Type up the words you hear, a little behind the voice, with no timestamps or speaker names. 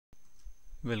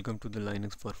Welcome to the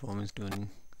Linux performance tuning.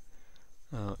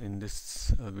 In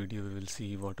this video we will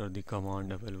see what are the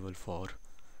command available for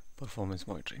performance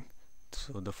monitoring.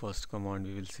 So the first command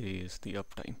we will see is the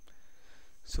uptime.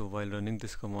 So while running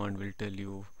this command will tell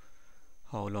you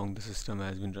how long the system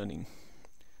has been running.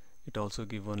 It also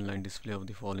gives one line display of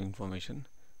the following information: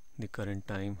 the current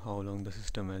time, how long the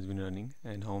system has been running,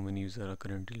 and how many users are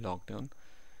currently logged on,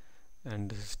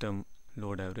 and the system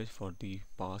load average for the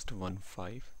past 1,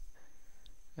 5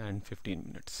 and 15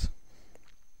 minutes.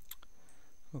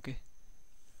 Okay,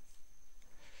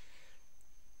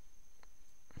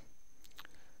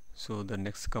 so the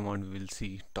next command we will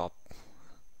see top.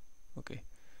 Okay,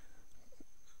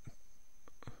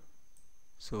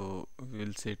 so we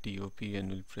will say top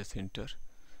and we'll press enter,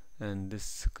 and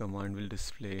this command will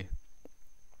display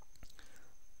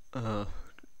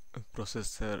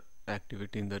processor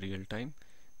activity in the real time.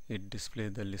 It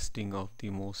displays the listing of the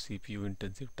most CPU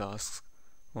intensive tasks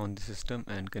on the system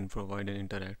and can provide an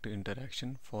interactive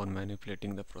interaction for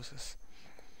manipulating the process.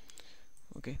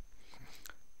 Okay,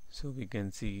 so we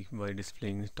can see by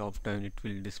displaying top time it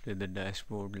will display the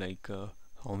dashboard, like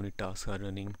how many tasks are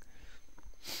running,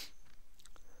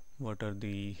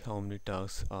 how many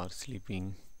tasks are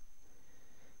sleeping,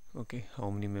 okay, how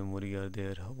many memory are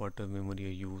there, what are memory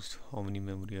are used, how many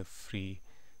memory are free,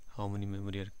 how many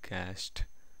memory are cached.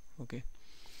 Okay,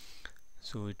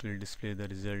 so it will display the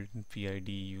result, PID,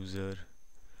 user,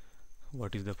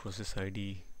 what is the process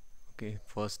ID. Okay,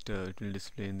 first it will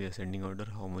display in the ascending order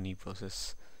how many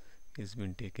process is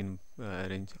been taken,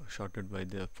 arranged, sorted by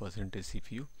the percentage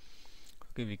CPU.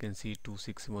 Okay, we can see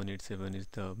 26187 is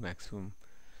the maximum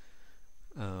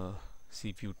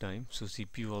CPU time. So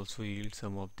CPU also yields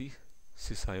some of the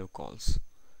sysio calls.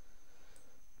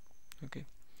 Okay,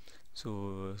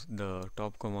 so the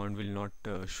top command will not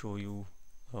show you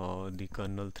the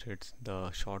kernel threads, the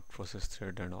short process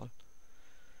thread and all.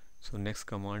 So next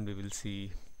command we will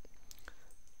see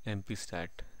Mpstat.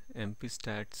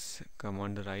 Mpstats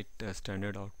command write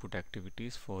standard output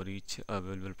activities for each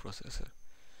available processor.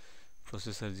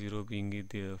 Processor 0 being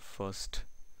the first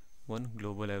one.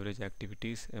 Global average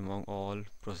activities among all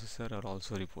processors are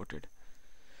also reported.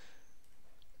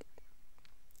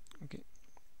 Okay,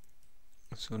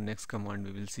 so next command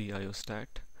we will see iostat.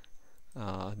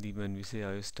 When we say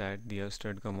iostat, the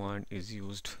iostat command is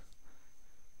used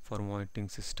for monitoring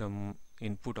system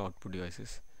input-output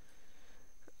devices.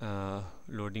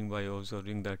 Loading by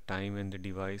observing the time and the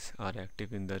device are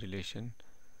active in the relation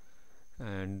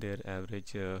and their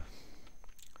average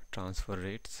transfer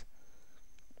rates.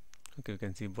 Okay, you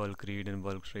can see bulk read and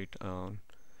bulk write.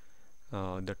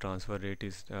 The transfer rate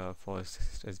is for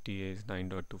SDA is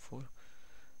 9.24.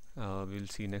 We'll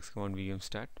see next command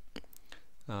vmstat.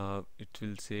 It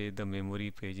will say the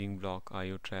memory, paging block,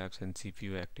 IO traps and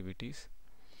CPU activities.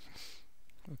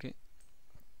 Okay,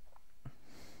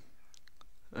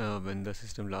 when the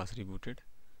system last rebooted.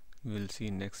 We'll see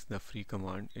next the free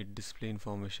command. It display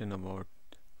information about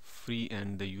free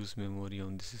and the use memory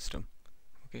on the system.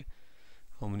 Okay,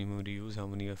 how many memory use, how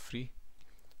many are free,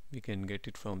 we can get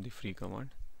it from the free command.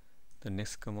 The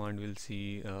next command will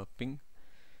see ping.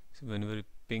 So whenever we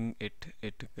ping it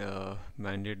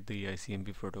mandate the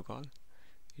ICMP protocol.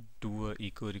 It do a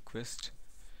echo request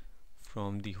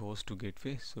from the host to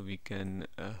gateway, so we can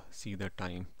see the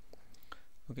time.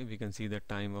 Okay, we can see the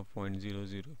time of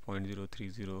 0.00,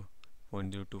 0.030,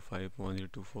 0.025,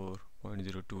 0.024,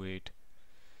 0.028.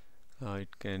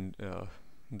 It can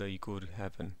the echo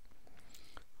happen.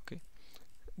 Okay,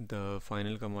 the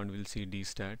final command will see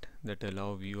Dstat, that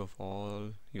allow view of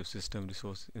all your system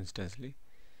resource instantly.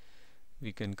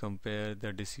 We can compare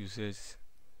the disk usage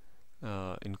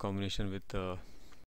in combination with the